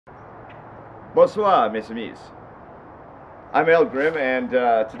Bonsoir, mes amis. I'm Eldgrim, and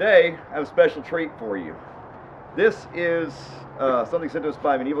today I have a special treat for you. This is something sent to us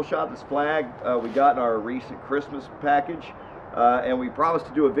by Medieval Shoppe. This flag we got in our recent Christmas package, and we promised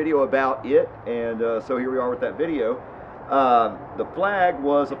to do a video about it, and so here we are with that video. The flag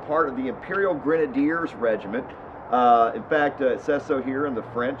was a part of the Imperial Grenadiers regiment. In fact, it says so here in the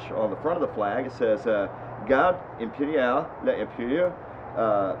French on the front of the flag. It says Garde Impériale, l'Empire,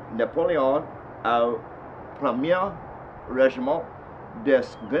 Napoleonic au Premier Régiment des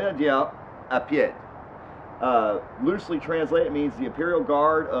Grenadiers à pied. Loosely translated, it means the Imperial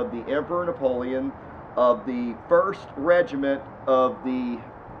Guard of the Emperor Napoleon of the 1st Regiment of the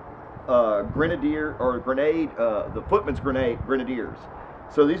the Footmen's Grenadiers.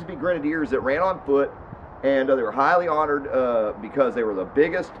 So these would be grenadiers that ran on foot, and they were highly honored because they were the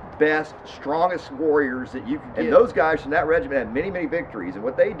biggest, best, strongest warriors that you could get. And those guys from that regiment had many, many victories. And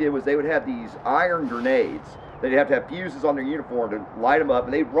what they did was they would have these iron grenades. They'd have to have fuses on their uniform to light them up,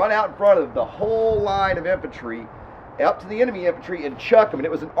 and they'd run out in front of the whole line of infantry up to the enemy infantry and chuck them. And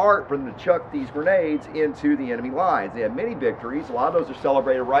it was an art for them to chuck these grenades into the enemy lines. They had many victories. A lot of those are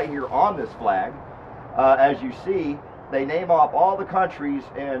celebrated right here on this flag. As you see, they name off all the countries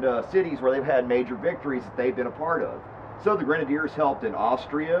and cities where they've had major victories that they've been a part of. So the Grenadiers helped in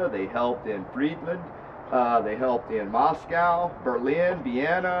Austria, they helped in Friedland, they helped in Moscow, Berlin,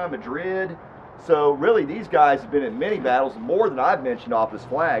 Vienna, Madrid. So really these guys have been in many battles, more than I've mentioned off this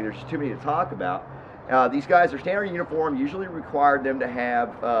flag. There's just too many to talk about. These guys, their standard uniform usually required them to have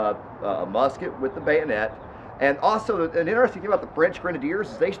a musket with the bayonet. And also, an interesting thing about the French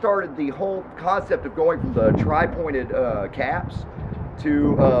Grenadiers is they started the whole concept of going from the tri-pointed caps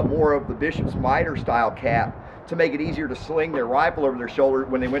to more of the bishop's mitre style cap to make it easier to sling their rifle over their shoulder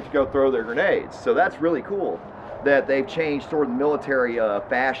when they went to go throw their grenades. So that's really cool that they've changed sort of the military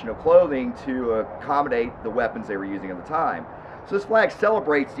fashion of clothing to accommodate the weapons they were using at the time. So this flag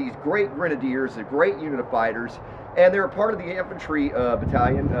celebrates these great grenadiers, a great unit of fighters, and they're a part of the infantry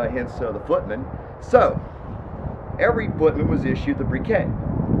battalion, hence the footmen. So every footman was issued the briquet.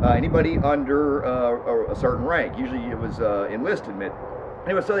 Anybody under a certain rank, usually it was enlisted men.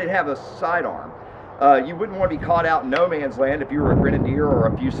 Anyway, so they'd have a sidearm. You wouldn't want to be caught out in no man's land if you were a grenadier or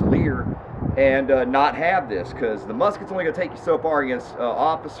a fusilier and not have this, because the musket's only going to take you so far against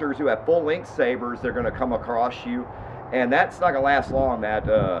officers who have full-length sabers. They're going to come across you, and that's not going to last long,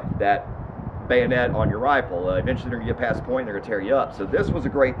 that bayonet on your rifle. Eventually they're going to get past the point and they're going to tear you up. So this was a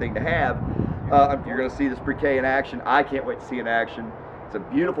great thing to have. You're going to see this briquet in action. I can't wait to see it in action. It's a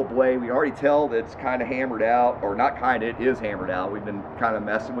beautiful blade. We can already tell that it's kind of hammered out, or not kind of, it is hammered out. We've been kind of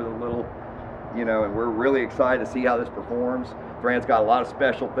messing with it a little, you know, and we're really excited to see how this performs. Thran's got a lot of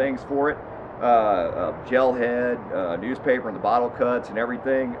special things for it. Gel head, newspaper and the bottle cuts and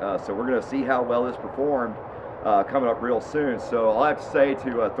everything. So we're going to see how well this performed coming up real soon. So all I have to say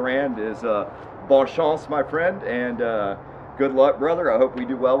to Thran is bon chance, my friend, and good luck, brother. I hope we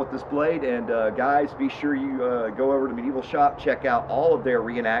do well with this blade. And guys, be sure you go over to Medieval Shoppe, check out all of their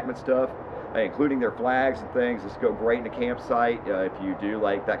reenactment stuff, including their flags and things. This go great in a campsite if you do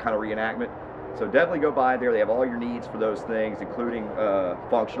like that kind of reenactment. So definitely go by there. They have all your needs for those things, including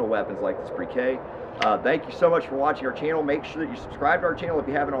functional weapons like this briquet. Thank you so much for watching our channel. Make sure that you subscribe to our channel if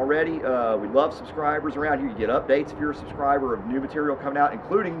you haven't already. We love subscribers around here. You get updates if you're a subscriber of new material coming out,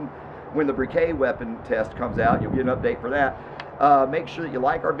 including when the briquet weapon test comes out. You'll get an update for that. Make sure that you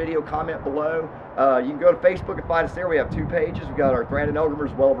like our video, comment below. You can go to Facebook and find us there. We have 2 pages. We've got our Thran and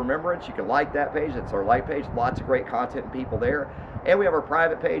Eldgrim's Well of Remembrance. You can like that page. It's our like page. Lots of great content and people there. And we have our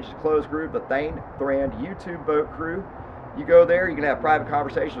private page, the closed group, the Thran YouTube Boat Crew. You go there, you can have private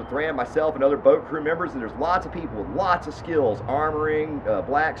conversations with Thran, myself, and other boat crew members, and there's lots of people with lots of skills, armoring,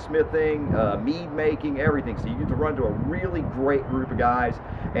 blacksmithing, mead making, everything. So you get to run to a really great group of guys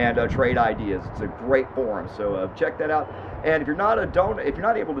and trade ideas. It's a great forum, so check that out. And if you're not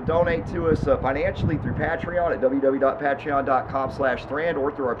able to donate to us financially through Patreon at www.patreon.com/Thran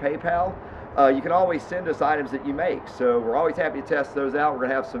or through our PayPal, you can always send us items that you make. So we're always happy to test those out. We're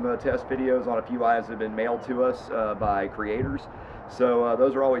going to have some test videos on a few items that have been mailed to us by creators. So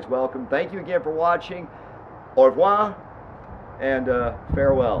those are always welcome. Thank you again for watching. Au revoir and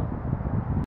farewell.